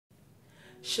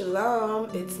Shalom,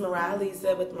 it's Morah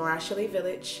Alizah with Morah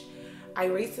Village. I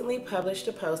recently published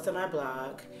a post on my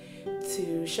blog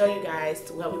to show you guys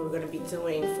what we were going to be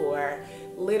doing for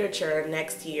literature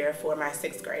next year for my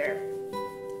 6th grader.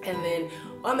 And then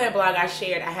on that blog I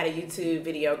shared I had a YouTube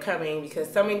video coming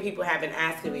because so many people have been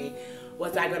asking me,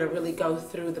 was I going to really go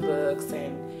through the books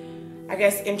and I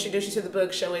guess introduce you to the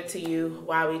book, show it to you,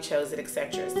 why we chose it,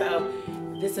 etc. So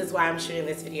this is why I'm shooting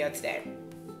this video today.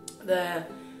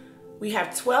 We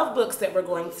have 12 books that we're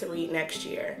going to read next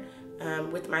year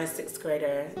with my 6th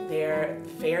grader. They're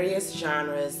various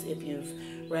genres, if you've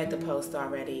read the post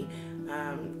already.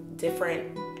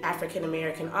 Different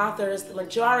African-American authors. The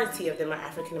majority of them are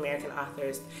African-American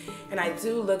authors. And I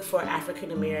do look for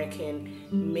African-American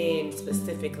men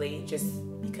specifically, just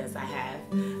because I have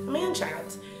a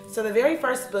man-child. So the very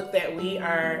first book that we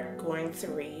are going to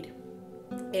read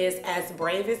is As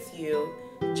Brave as You,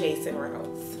 Jason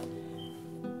Reynolds.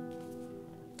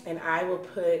 And I will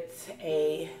put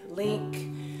a link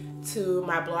to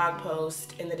my blog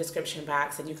post in the description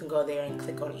box, and you can go there and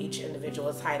click on each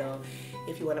individual title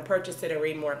if you want to purchase it or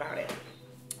read more about it.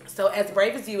 So As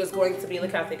Brave as You is going to be,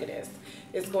 look how thick it is.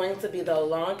 It's going to be the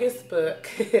longest book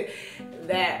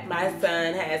that my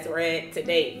son has read to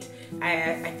date.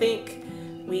 I think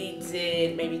we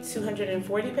did maybe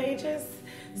 240 pages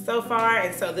so far,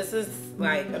 and so this is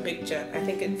like a big jump. I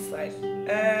think it's like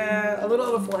a little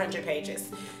over 400 pages.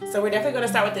 So we're definitely going to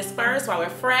start with this first while we're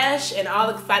fresh and all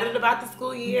excited about the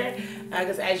school year,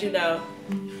 because as you know,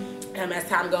 as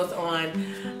time goes on,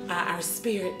 our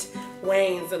spirit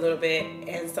wanes a little bit,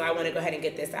 and so I want to go ahead and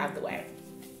get this out of the way.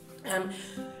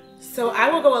 So I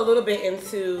will go a little bit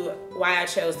into why I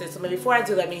chose this. But before I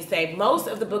do, let me say most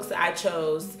of the books that I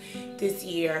chose this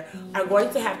year are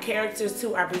going to have characters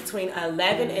who are between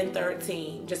 11 and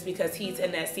 13, just because he's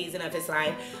in that season of his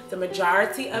life. The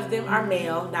majority of them are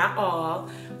male, not all.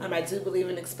 I do believe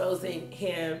in exposing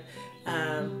him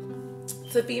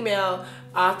to female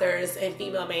authors and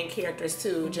female main characters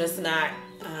too, just not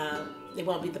it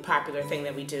won't be the popular thing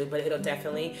that we do, but it'll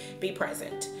definitely be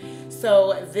present.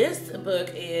 So this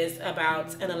book is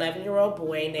about an 11-year-old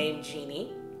boy named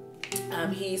Genie.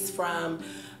 He's from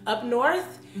up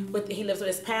north. He lives with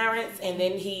his parents, and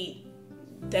then he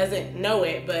doesn't know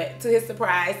it, but to his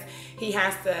surprise, he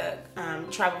has to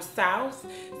travel south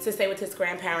to stay with his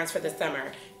grandparents for the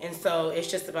summer. And so it's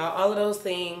just about all of those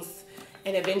things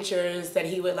and adventures that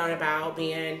he would learn about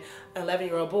being an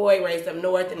 11-year-old boy raised up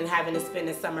north and then having to spend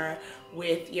the summer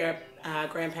with your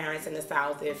grandparents in the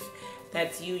south. If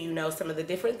that's you, you know some of the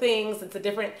different things. It's a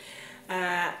different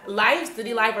life,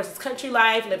 city life versus country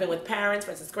life, living with parents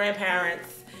versus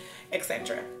grandparents,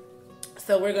 etc.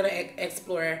 So we're going to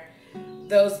explore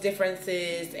those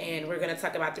differences, and we're going to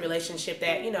talk about the relationship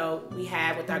that, you know, we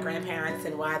have with our grandparents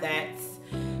and why that's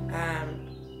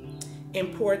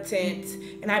important.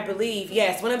 And I believe,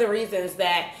 yes, one of the reasons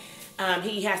that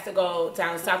he has to go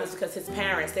down south is because his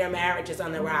parents, their marriage is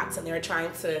on the rocks, and they're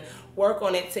trying to work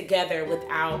on it together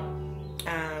without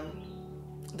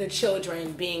the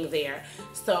children being there.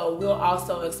 So we'll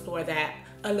also explore that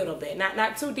a little bit,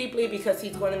 not too deeply because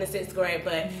he's going into 6th grade,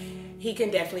 but he can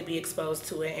definitely be exposed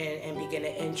to it and begin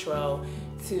an intro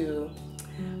to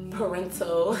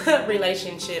parental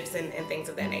relationships and things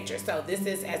of that nature. So this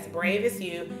is As Brave as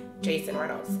You, Jason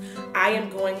Reynolds. I am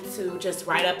going to just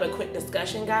write up a quick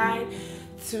discussion guide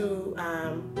to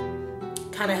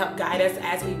kind of help guide us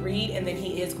as we read, and then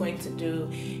he is going to do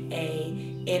a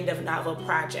end of novel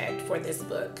project for this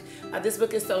book. This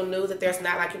book is so new that there's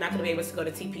not like, you're not going to be able to go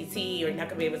to TPT, or you're not going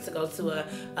to be able to go to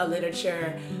a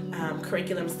literature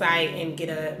curriculum site and get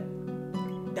a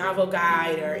novel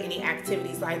guide or any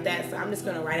activities like that. So I'm just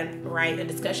going to write a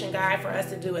discussion guide for us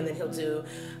to do, and then he'll do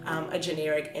a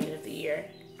generic end of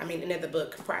the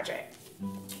book project.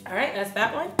 All right, that's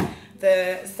that one.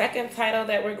 The second title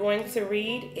that we're going to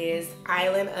read is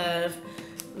Island of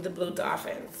the Blue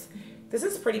Dolphins. This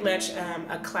is pretty much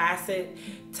a classic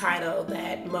title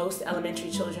that most elementary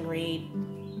children read.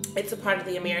 It's a part of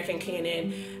the American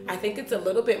canon. I think it's a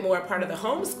little bit more a part of the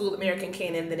homeschool American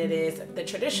canon than it is the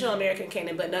traditional American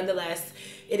canon, but nonetheless,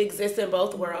 it exists in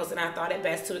both worlds, and I thought it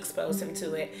best to expose him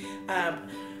to it.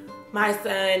 My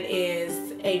son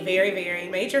is a very, very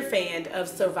major fan of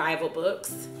survival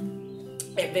books,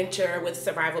 adventure with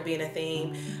survival being a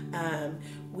theme.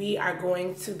 We are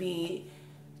going to be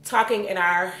talking in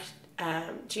our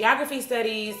geography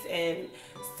studies and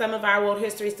some of our world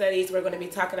history studies. We're going to be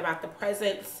talking about the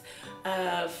presence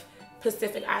of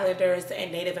Pacific Islanders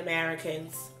and Native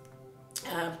Americans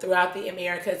throughout the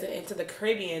Americas and into the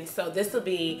Caribbean. So this will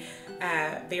be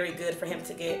very good for him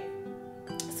to get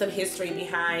some history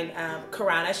behind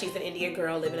Karana. She's an Indian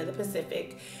girl living in the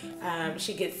Pacific.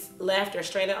 She gets left or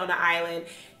stranded on the island,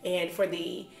 and for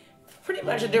the pretty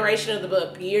much the duration of the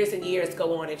book, years and years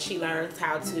go on, and she learns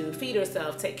how to feed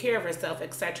herself, take care of herself,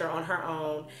 etc. on her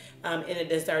own in a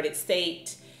deserted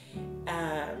state,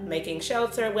 making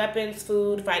shelter, weapons,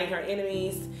 food, fighting her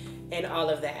enemies, and all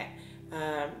of that.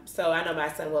 So I know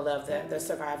my son will love the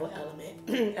survival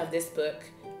element of this book.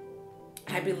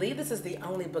 I believe this is the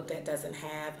only book that doesn't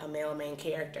have a male main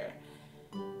character.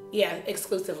 Yeah,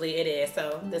 exclusively it is.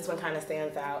 So this one kind of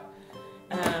stands out.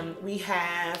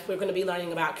 We're going to be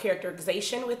learning about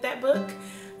characterization with that book.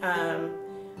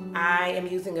 I am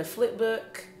using a flip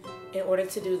book in order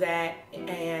to do that,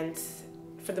 and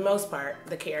for the most part,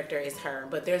 the character is her,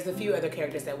 but there's a few other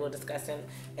characters that we'll discuss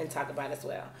and talk about as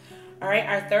well. All right,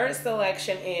 our third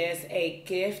selection is A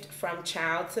Gift from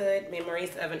Childhood,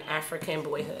 Memories of an African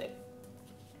Boyhood.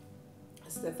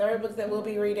 This is the third book that we'll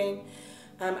be reading.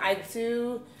 I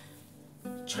do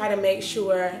try to make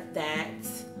sure that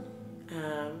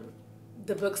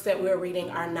the books that we're reading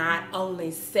are not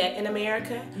only set in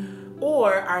America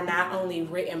or are not only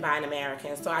written by an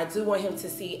American. So I do want him to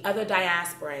see other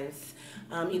diasporans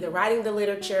either writing the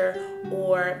literature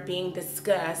or being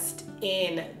discussed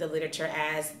in the literature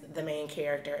as the main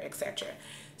character, etc.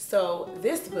 So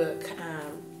this book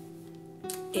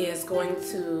is going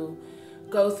to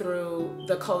go through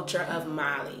the culture of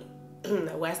Mali,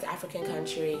 a West African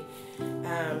country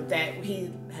that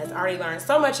he has already learned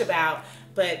so much about,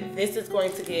 but this is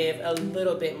going to give a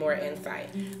little bit more insight.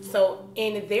 So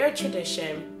in their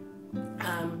tradition,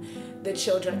 the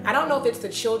children, I don't know if it's the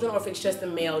children or if it's just the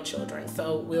male children,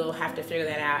 so we'll have to figure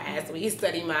that out as we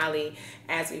study Mali,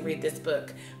 as we read this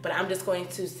book, but I'm just going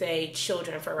to say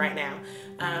children for right now.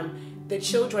 The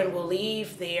children will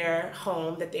leave their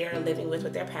home that they're living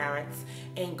with their parents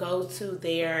and go to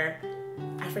their,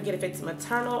 I forget if it's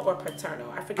maternal or paternal,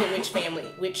 I forget which family,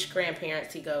 which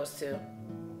grandparents he goes to.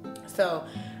 So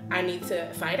I need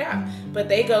to find out. But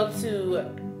they go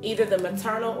to either the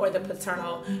maternal or the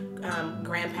paternal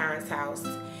grandparents' house.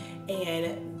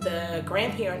 And the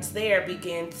grandparents there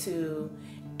begin to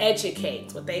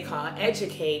educate, what they call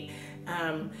educate,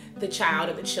 the child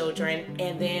or the children.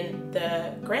 And then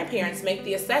the grandparents make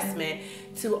the assessment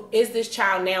to, is this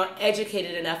child now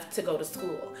educated enough to go to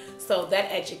school? So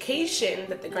that education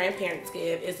that the grandparents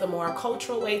give is a more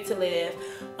cultural way to live,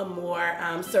 a more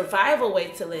survival way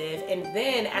to live. And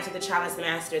then after the child has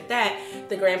mastered that,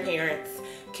 the grandparents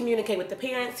communicate with the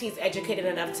parents. He's educated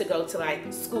enough to go to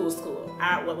like school,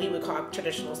 what we would call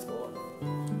traditional school.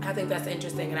 I think that's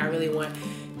interesting, and I really want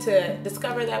to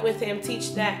discover that with him,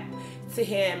 teach that to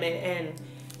him, and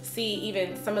see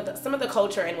even some of the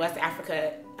culture in West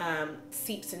Africa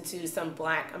seeps into some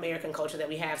Black American culture that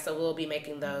we have. So we'll be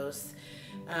making those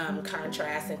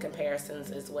contrasts and comparisons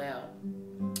as well.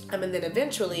 And then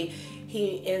eventually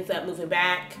he ends up moving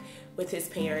back with his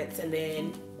parents, and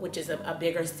then, which is a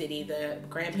bigger city, the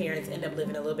grandparents end up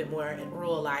living a little bit more in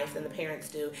rural life than the parents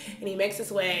do. And he makes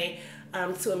his way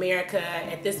to America.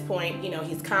 At this point, you know,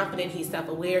 he's confident, he's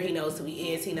self-aware, he knows who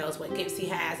he is, he knows what gifts he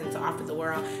has and to offer the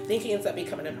world. I think he ends up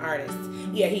becoming an artist.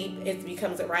 Yeah, it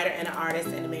becomes a writer and an artist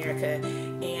in America,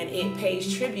 and it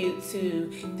pays tribute to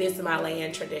this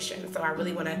Malian tradition. So I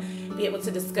really want to be able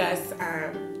to discuss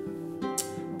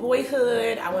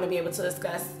boyhood. I want to be able to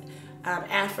discuss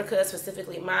Africa,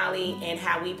 specifically Mali, and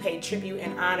how we pay tribute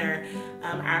and honor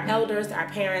our elders, our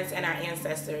parents, and our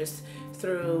ancestors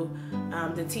through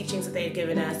the teachings that they've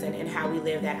given us, and how we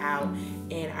live that out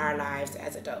in our lives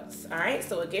as adults. All right,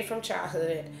 so A Gift from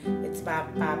Childhood, it's by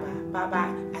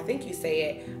Baba, I think you say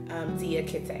it,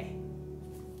 Diakite,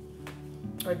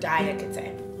 or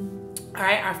Diakite. All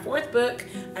right, our fourth book,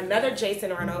 another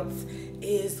Jason Reynolds,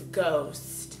 is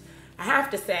Ghost. I have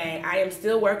to say, I am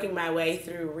still working my way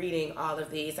through reading all of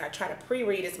these. I try to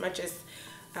pre-read as much as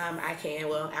I can.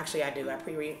 Well, actually I do. I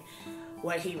pre-read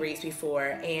what he reads before.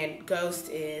 And Ghost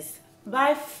is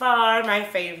by far my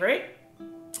favorite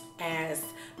as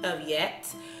of yet.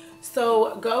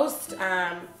 So Ghost,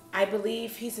 I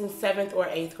believe he's in 7th or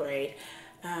 8th grade.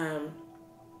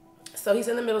 So he's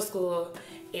in the middle school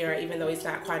era, even though he's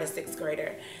not quite a 6th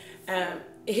grader.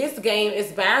 His game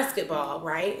is basketball,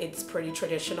 right? It's pretty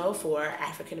traditional for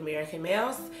African American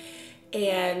males.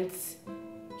 And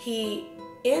he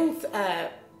ends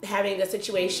up having a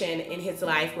situation in his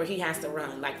life where he has to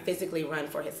run, like physically run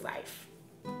for his life.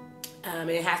 And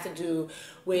it has to do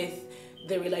with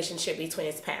the relationship between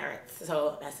his parents.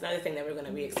 So that's another thing that we're going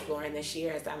to be exploring this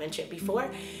year, as I mentioned before.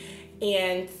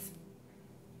 And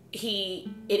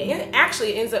it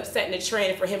actually ends up setting a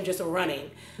trend for him just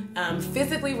running,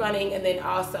 physically running, and then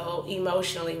also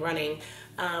emotionally running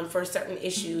for certain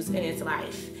issues in his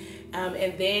life.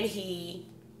 And then he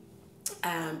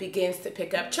begins to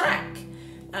pick up track,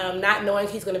 not knowing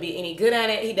he's going to be any good at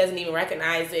it. He doesn't even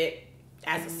recognize it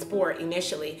as a sport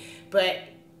initially. But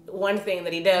one thing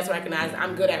that he does recognize,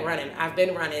 I'm good at running. I've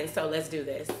been running, so let's do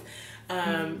this.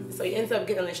 So he ends up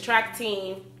getting on this track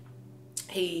team.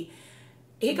 He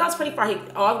goes pretty far. He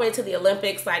all the way to the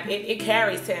Olympics. Like it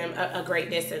carries him a great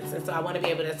distance. And so I want to be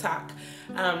able to talk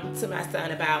to my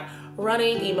son about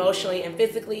running emotionally and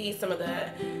physically, some of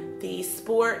the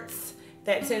sports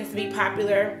that tends to be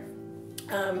popular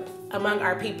among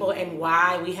our people, and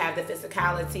why we have the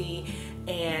physicality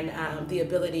and the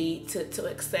ability to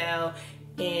excel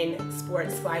in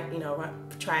sports like,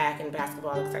 track and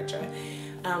basketball, etc.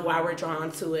 Why we're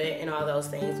drawn to it and all those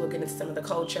things. We'll get into some of the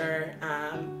culture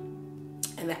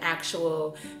and the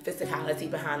actual physicality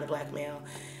behind the black male.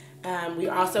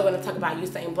 We're also going to talk about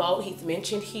Usain Bolt. He's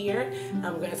mentioned here.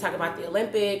 We're going to talk about the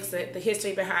Olympics, the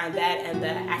history behind that, and the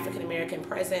African American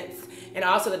presence, and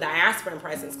also the diasporan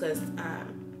presence, because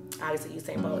obviously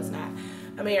Usain Bolt is not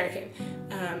American.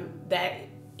 That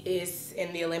is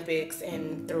in the Olympics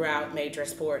and throughout major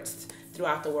sports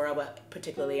throughout the world, but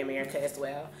particularly America as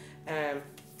well.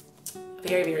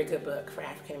 Very, very good book for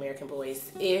African American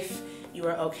boys if you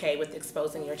are okay with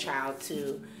exposing your child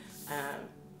to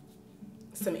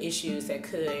some issues that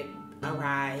could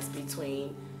arise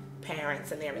between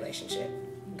parents and their relationship.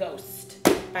 Ghost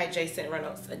by Jason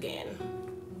Reynolds again.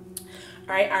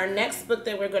 All right, our next book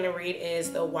that we're going to read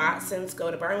is The Watsons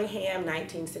Go to Birmingham,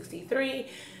 1963.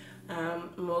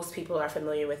 Most people are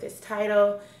familiar with this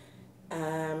title.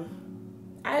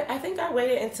 I think I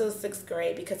waited until 6th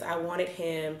grade because I wanted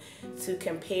him to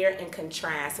compare and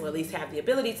contrast, or at least have the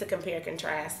ability to compare and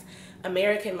contrast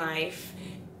American life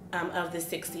of the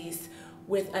 60s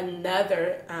with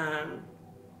another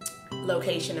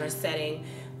location or setting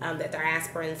that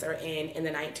diasporans are in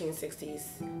the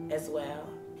 1960s as well.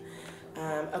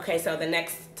 Okay, so the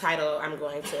next title, I'm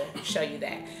going to show you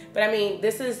that. But I mean,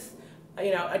 this is,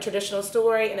 a traditional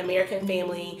story. An American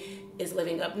family is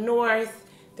living up north.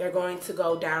 They're going to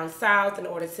go down south in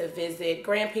order to visit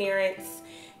grandparents,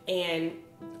 and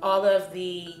all of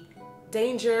the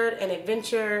danger and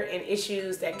adventure and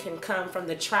issues that can come from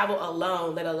the travel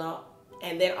alone, let alone,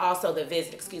 and then also the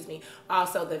visit,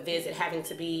 having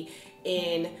to be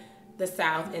in the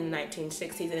South in the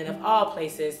 1960s, and of all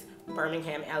places,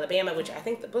 Birmingham, Alabama, which I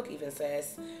think the book even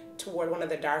says toward one of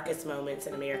the darkest moments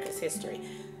in America's history.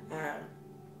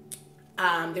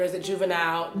 There's a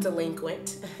juvenile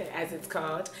delinquent, as it's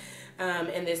called,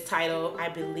 in this title. I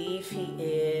believe he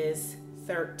is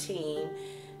 13,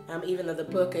 even though the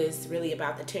book is really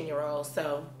about the 10-year-old.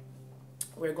 So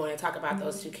we're going to talk about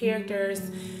those two characters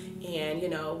and,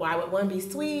 why would one be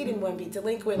sweet and one be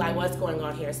delinquent, like what's going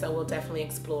on here. So we'll definitely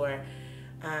explore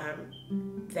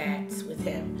that with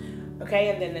him. Okay,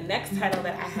 and then the next title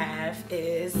that I have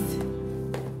is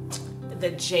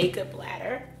The Jacob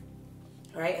Ladder.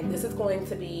 Right, and this is going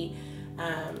to be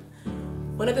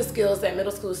one of the skills that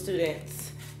middle school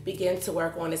students begin to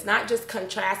work on. It's not just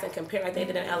contrast and compare like they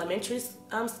did in elementary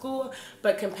school,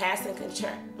 but compare and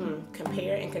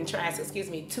contrast,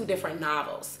 two different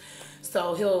novels.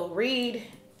 So he'll read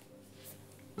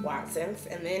Watson's,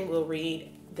 and then we'll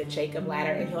read The Jacob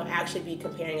Ladder, and he'll actually be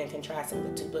comparing and contrasting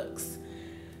the two books.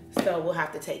 So we'll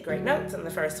have to take great notes on the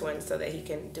first one so that he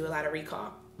can do a lot of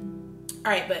recall.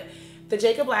 All right, but The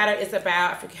Jacob Ladder is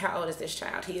about, I forget how old is this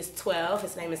child? He is 12.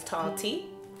 His name is Tall T.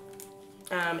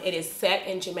 It is set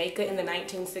in Jamaica in the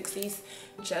 1960s,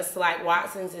 just like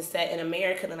Watson's is set in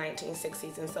America in the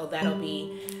 1960s. And so that'll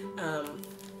be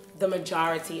the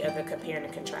majority of the comparing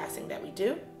and contrasting that we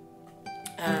do.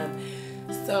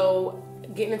 So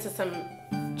getting into some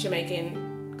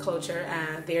Jamaican culture,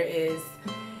 there is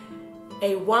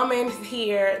a woman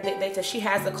here, she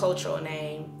has a cultural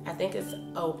name. I think it's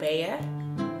Obeah.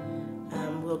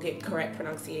 We'll get correct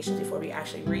pronunciations before we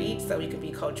actually read so we can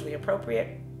be culturally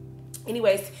appropriate.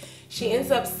 Anyways, she ends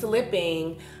up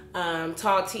slipping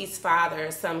Tall T's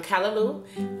father some callaloo.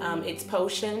 It's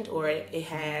potioned, or it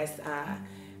has,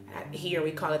 here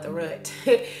we call it the root.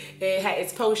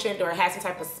 It's potioned, or it has some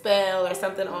type of spell or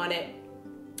something on it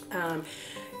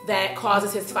that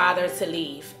causes his father to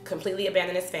leave, completely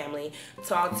abandon his family.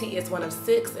 Tall T is one of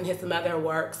 6, and his mother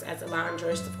works as a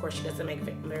laundress. Of course, she doesn't make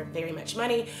very much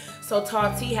money. So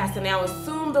Tall T has to now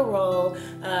assume the role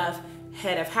of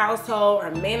head of household or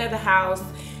man of the house,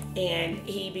 and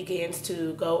he begins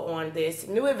to go on this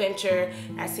new adventure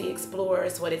as he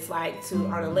explores what it's like to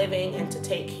earn a living and to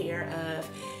take care of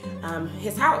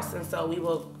his house. And so we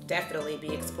will definitely be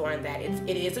exploring that.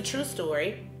 It is a true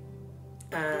story.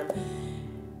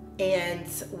 And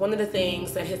one of the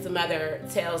things that his mother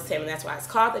tells him, and that's why it's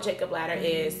called the Jacob Ladder,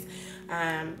 is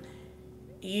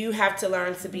you have to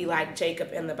learn to be like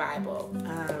Jacob in the Bible.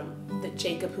 The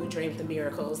Jacob who dreamed the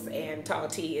miracles, and Tall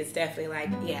T is definitely like,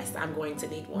 yes, I'm going to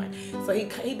need one. So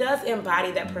he does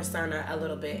embody that persona a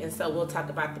little bit, and so we'll talk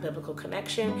about the biblical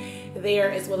connection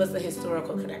there as well as the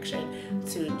historical connection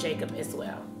to Jacob as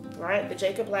well. All right, The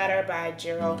Jacob Ladder by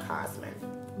Gerald Hosman.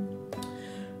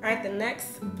 All right, the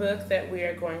next book that we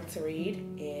are going to read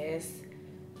is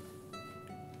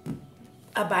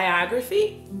a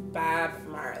biography, Bob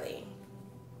Marley.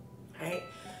 All right.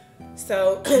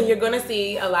 So you're going to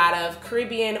see a lot of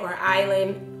Caribbean or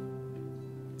island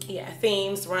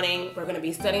themes running. We're going to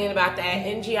be studying about that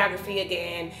in geography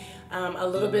again, a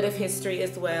little bit of history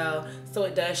as well. So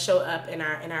it does show up in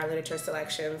our literature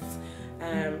selections.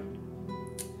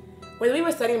 Whether we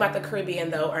were studying about the Caribbean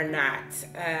though or not,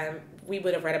 we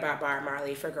would have read about Bob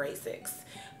Marley for grade 6.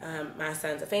 My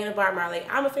son's a fan of Bob Marley.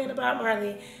 I'm a fan of Bob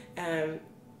Marley.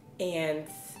 And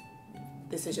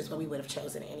this is just what we would have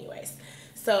chosen anyways.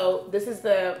 So this is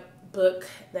the book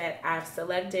that I've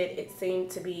selected. It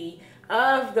seemed to be,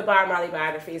 of the Bob Marley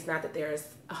biographies, not that there's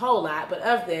a whole lot, but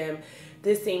of them,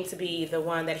 this seemed to be the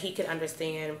one that he could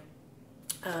understand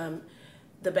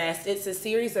the best. It's a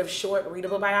series of short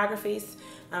readable biographies.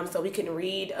 So we can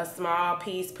read a small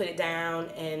piece, put it down,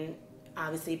 and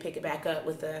obviously pick it back up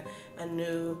with a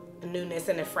newness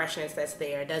and a freshness that's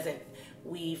there. It doesn't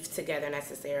weave together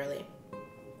necessarily.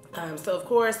 So of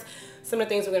course, some of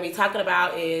the things we're going to be talking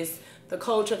about is the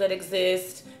culture that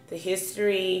exists, the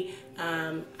history,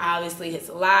 obviously his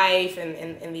life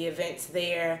and the events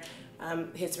there,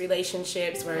 his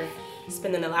relationships. We're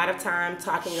spending a lot of time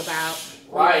talking about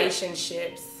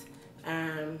relationships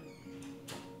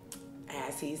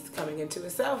as he's coming into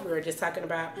himself. We were just talking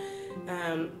about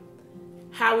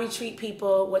how we treat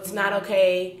people, what's not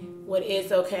okay, what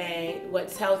is okay,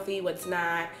 what's healthy, what's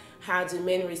not, how do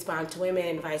men respond to women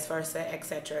and vice versa,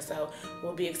 etc. So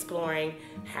we'll be exploring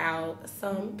how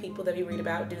some people that we read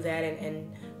about do that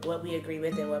and what we agree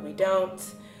with and what we don't.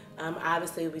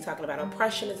 Obviously, we'll be talking about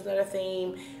oppression as another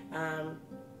theme.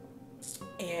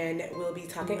 And we'll be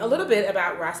talking a little bit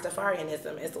about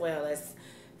Rastafarianism as well, as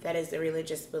that is the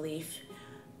religious belief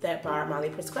that Bob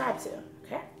Marley prescribed to.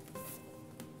 Okay.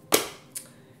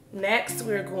 Next,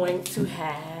 we're going to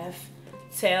have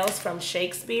Tales from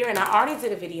Shakespeare, and I already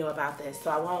did a video about this, so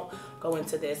I won't go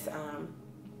into this.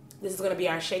 This is going to be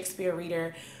our Shakespeare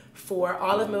reader for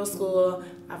all of middle school.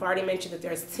 I've already mentioned that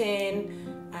there's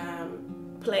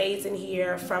 10 plays in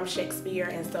here from Shakespeare,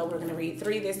 and so we're going to read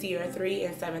 3 this year, 3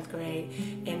 in 7th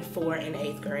grade, and 4 in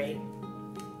 8th grade.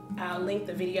 I'll link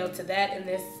the video to that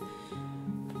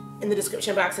in the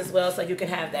description box as well, so you can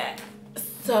have that.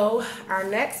 So our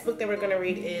next book that we're going to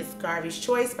read is Garvey's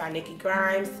Choice by Nikki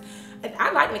Grimes.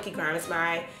 I like Nikki Grimes.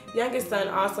 My youngest son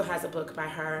also has a book by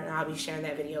her, and I'll be sharing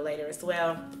that video later as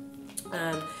well.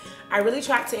 I really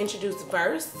tried to introduce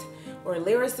verse or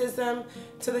lyricism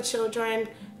to the children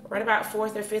right about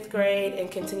 4th or 5th grade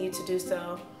and continue to do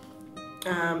so.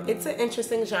 It's an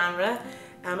interesting genre.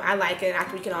 I like it.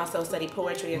 We can also study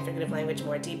poetry and figurative language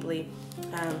more deeply.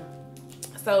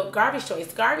 So Garvey's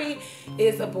Choice. Garvey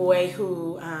is a boy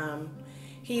who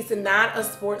he's not a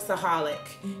sportsaholic,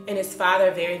 and his father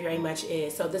very, very much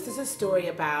is. So this is a story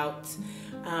about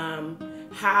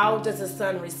how does a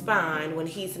son respond when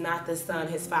he's not the son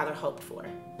his father hoped for.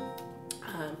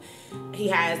 He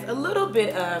has a little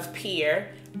bit of peer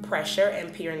pressure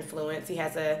and peer influence. He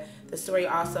has the story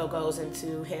also goes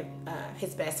into him,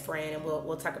 his best friend, and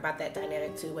we'll talk about that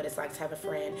dynamic too, what it's like to have a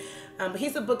friend. But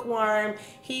he's a bookworm,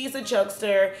 he's a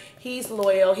jokester, he's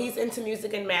loyal, he's into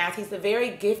music and math. He's a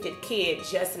very gifted kid,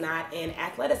 just not in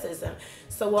athleticism.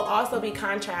 So we'll also be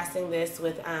contrasting this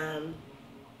with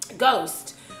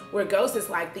Ghost, where Ghost is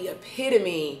like the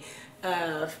epitome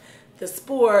of the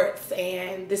sports,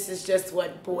 and this is just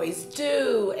what boys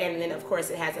do, and then of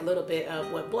course it has a little bit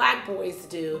of what black boys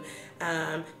do,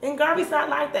 and Garvey's not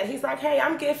like that. He's like, hey,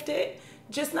 I'm gifted,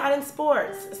 just not in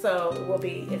sports. So we'll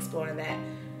be exploring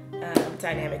that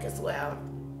dynamic as well.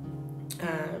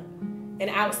 And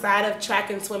outside of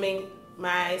track and swimming,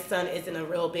 my son isn't a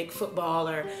real big football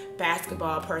or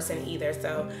basketball person either,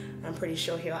 so I'm pretty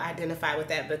sure he'll identify with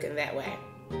that book in that way.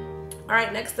 All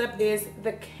right, next up is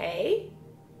The K.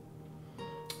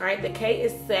 All right, The K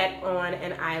is set on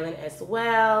an island as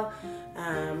well.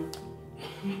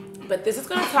 But this is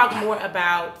going to talk more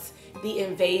about the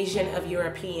invasion of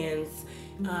Europeans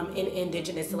in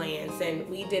indigenous lands. And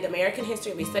we did American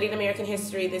history. We studied American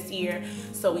history this year.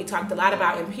 So we talked a lot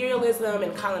about imperialism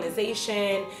and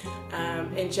colonization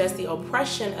and just the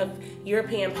oppression of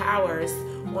European powers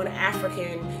on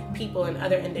African people and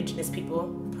other indigenous people,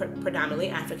 predominantly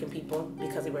African people,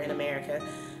 because we were in America.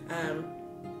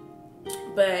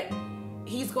 But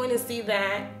he's going to see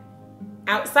that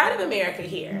outside of America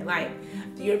here. Like,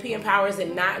 the European powers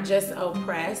did not just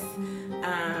oppress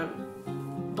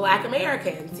Black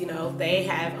Americans. You know, they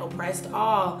have oppressed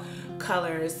all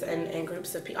colors and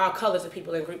groups of people, all colors of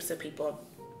people and groups of people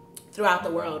throughout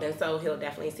the world. And so he'll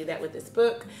definitely see that with this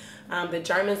book. The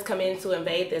Germans come in to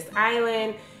invade this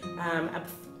island.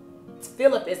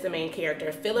 Philip is the main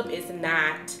character. Philip is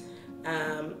not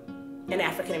an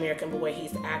African American boy.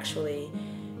 He's actually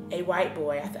a white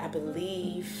boy. I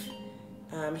believe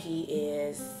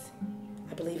he's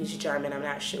German. I'm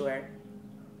not sure.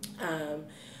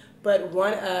 But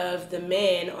one of the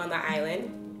men on the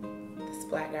island, this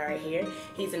Black guy right here,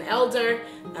 he's an elder,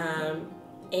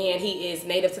 and he is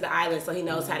native to the island, so he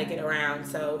knows how to get around.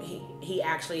 So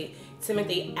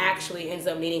Timothy actually ends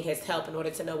up needing his help in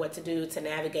order to know what to do, to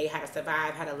navigate, how to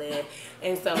survive, how to live.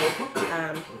 And so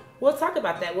we'll talk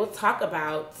about that. We'll talk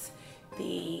about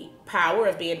the power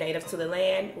of being native to the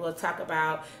land. We'll talk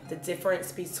about the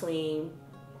difference between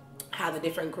how the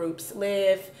different groups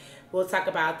live. We'll talk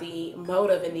about the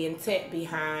motive and the intent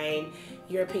behind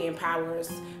European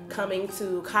powers coming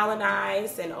to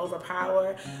colonize and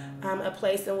overpower a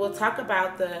place. And we'll talk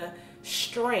about the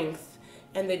strength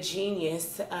and the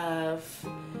genius of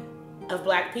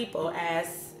Black people,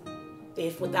 as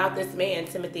if without this man,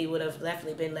 Timothy would have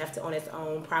definitely been left on his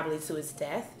own, probably to his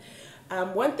death.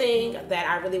 One thing that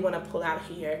I really want to pull out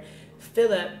here,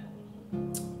 Philip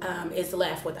is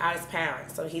left without his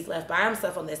parents. So he's left by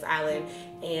himself on this island,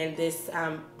 and this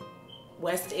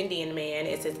West Indian man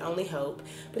is his only hope.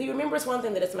 But he remembers one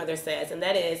thing that his mother says, and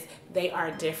that is they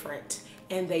are different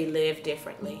and they live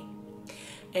differently.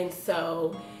 And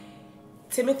so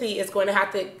Timothy is going to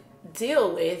have to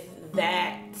deal with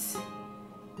that,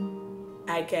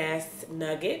 I guess,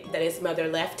 nugget that his mother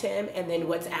left him, and then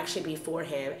what's actually before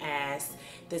him as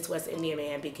this West Indian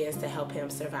man begins to help him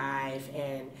survive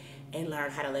and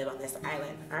learn how to live on this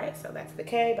island. All right, so that's The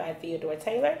K by Theodore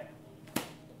Taylor.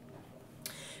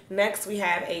 Next, we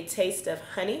have A Taste of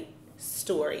Honey,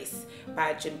 Stories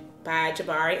by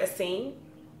Jabari Asim.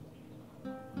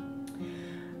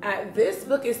 This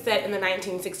book is set in the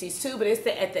 1960s too, but it's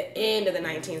set at the end of the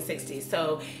 1960s,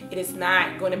 so it is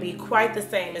not going to be quite the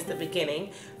same as the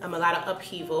beginning. A lot of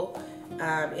upheaval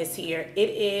is here. It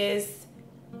is,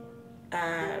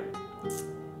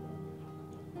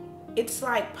 it's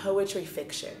like poetry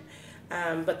fiction.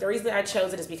 But the reason I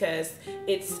chose it is because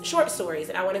it's short stories,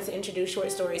 and I wanted to introduce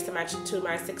short stories to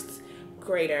my sixth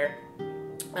grader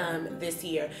this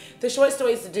year. The short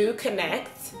stories do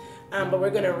connect, but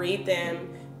we're going to read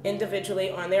them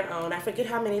individually on their own. I forget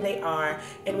how many they are,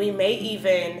 and we may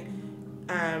even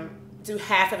do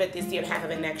half of it this year and half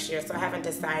of it next year, so I haven't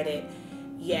decided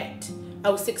yet.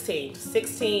 Oh,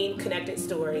 16 connected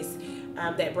stories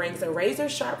that brings a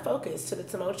razor-sharp focus to the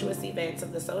tumultuous events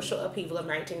of the social upheaval of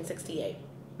 1968.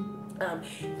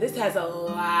 This has a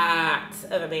lot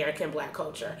of American Black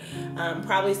culture,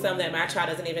 probably some that my child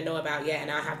doesn't even know about yet,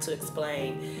 and I'll have to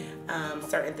explain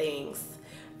certain things.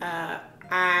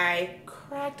 I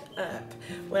cracked up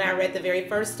when I read the very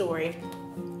first story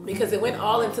because it went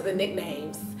all into the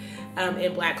nicknames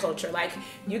in Black culture. Like,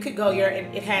 you could go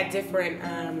it had different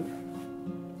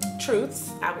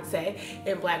truths, I would say,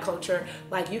 in Black culture.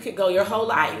 Like, you could go your whole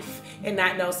life and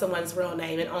not know someone's real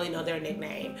name and only know their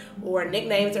nickname, or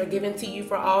nicknames are given to you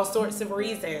for all sorts of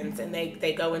reasons, and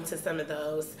they go into some of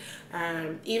those.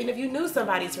 Even if you knew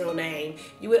somebody's real name,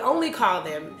 you would only call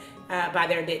them by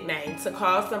their nickname. To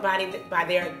call somebody by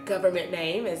their government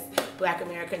name, as Black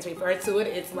Americans refer to it,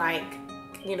 it's like,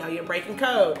 you know, you're breaking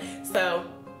code. So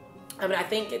I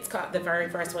think it's called, the very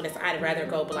first one is I'd rather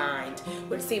go blind.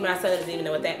 Which, see, my son doesn't even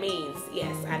know what that means.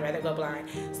 Yes, I'd rather go blind.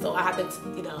 So I have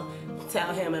to, you know,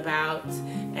 tell him about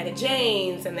Etta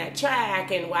James and that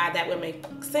track and why that would make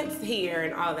sense here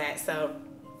and all that. So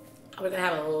we're going to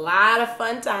have a lot of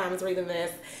fun times reading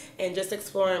this and just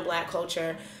exploring Black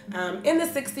culture in the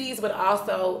 60s, but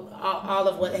also all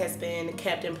of what has been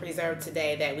kept and preserved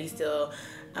today that we still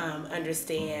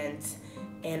understand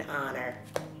and honor.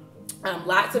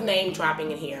 Lots of name dropping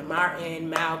in here. Martin,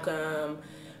 Malcolm,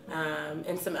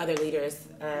 and some other leaders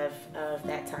of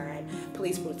that time.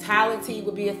 Police brutality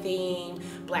will be a theme.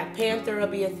 Black Panther will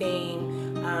be a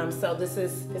theme. So this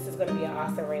is going to be an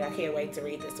awesome read. I can't wait to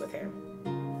read this with him.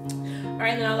 All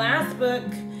right, and our last book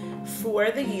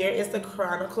for the year is The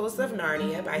Chronicles of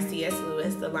Narnia by C.S.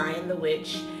 Lewis, The Lion, the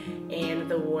Witch, and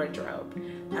the Wardrobe.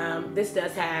 This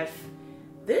does have,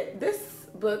 this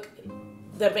book,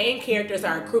 the main characters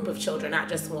are a group of children, not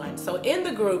just one. So in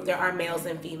the group, there are males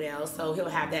and females, so he'll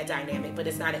have that dynamic, but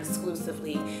it's not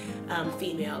exclusively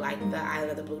female like The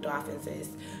Island of the Blue Dolphins is.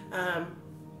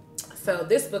 So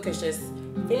this book is just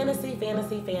fantasy,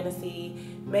 fantasy,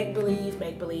 fantasy,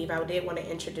 make-believe. I did want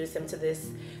to introduce him to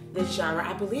this genre.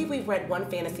 I believe we've read one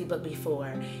fantasy book before.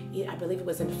 I believe it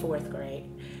was in 4th grade.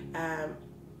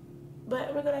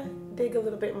 But we're going to dig a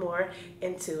little bit more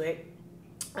into it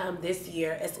this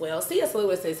year as well. C.S.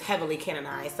 Lewis is heavily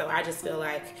canonized, so I just feel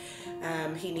like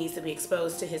he needs to be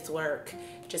exposed to his work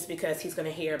just because he's going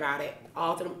to hear about it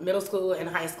all through middle school and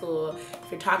high school.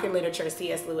 If you're talking literature,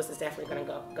 C.S. Lewis is definitely going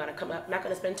to come up. Not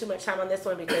going to spend too much time on this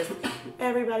one because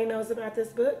everybody knows about this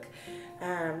book.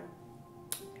 I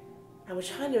was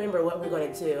trying to remember what we're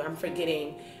going to do. I'm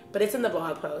forgetting, but it's in the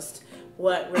blog post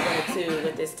what we're going to do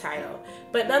with this title.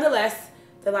 But nonetheless,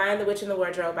 The Lion, the Witch, and the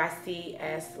Wardrobe by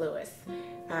C.S. Lewis.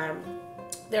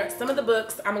 There are some of the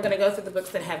books, I'm going to go through the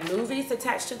books that have movies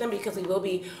attached to them because we will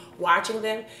be watching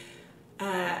them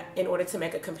in order to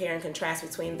make a compare and contrast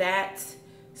between that.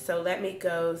 So let me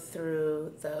go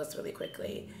through those really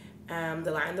quickly.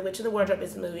 The Lion, the Witch, and the Wardrobe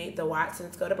is a movie. The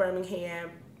Watsons Go to Birmingham.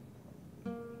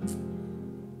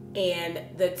 And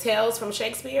the Tales from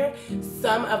Shakespeare,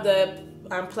 some of the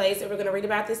plays that we're going to read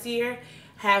about this year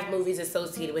have movies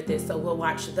associated with it, so we'll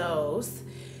watch those.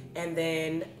 And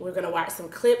then we're going to watch some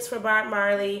clips for Bob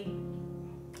Marley.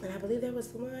 And I believe there was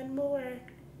one more.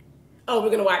 Oh, we're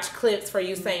going to watch clips for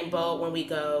Usain Bolt when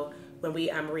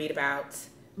we read about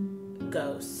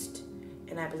Ghost.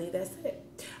 And I believe that's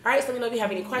it. All right, so let me know if you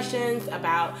have any questions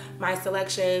about my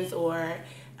selections or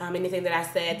anything that I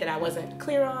said that I wasn't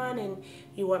clear on and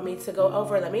you want me to go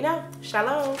over, let me know.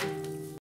 Shalom.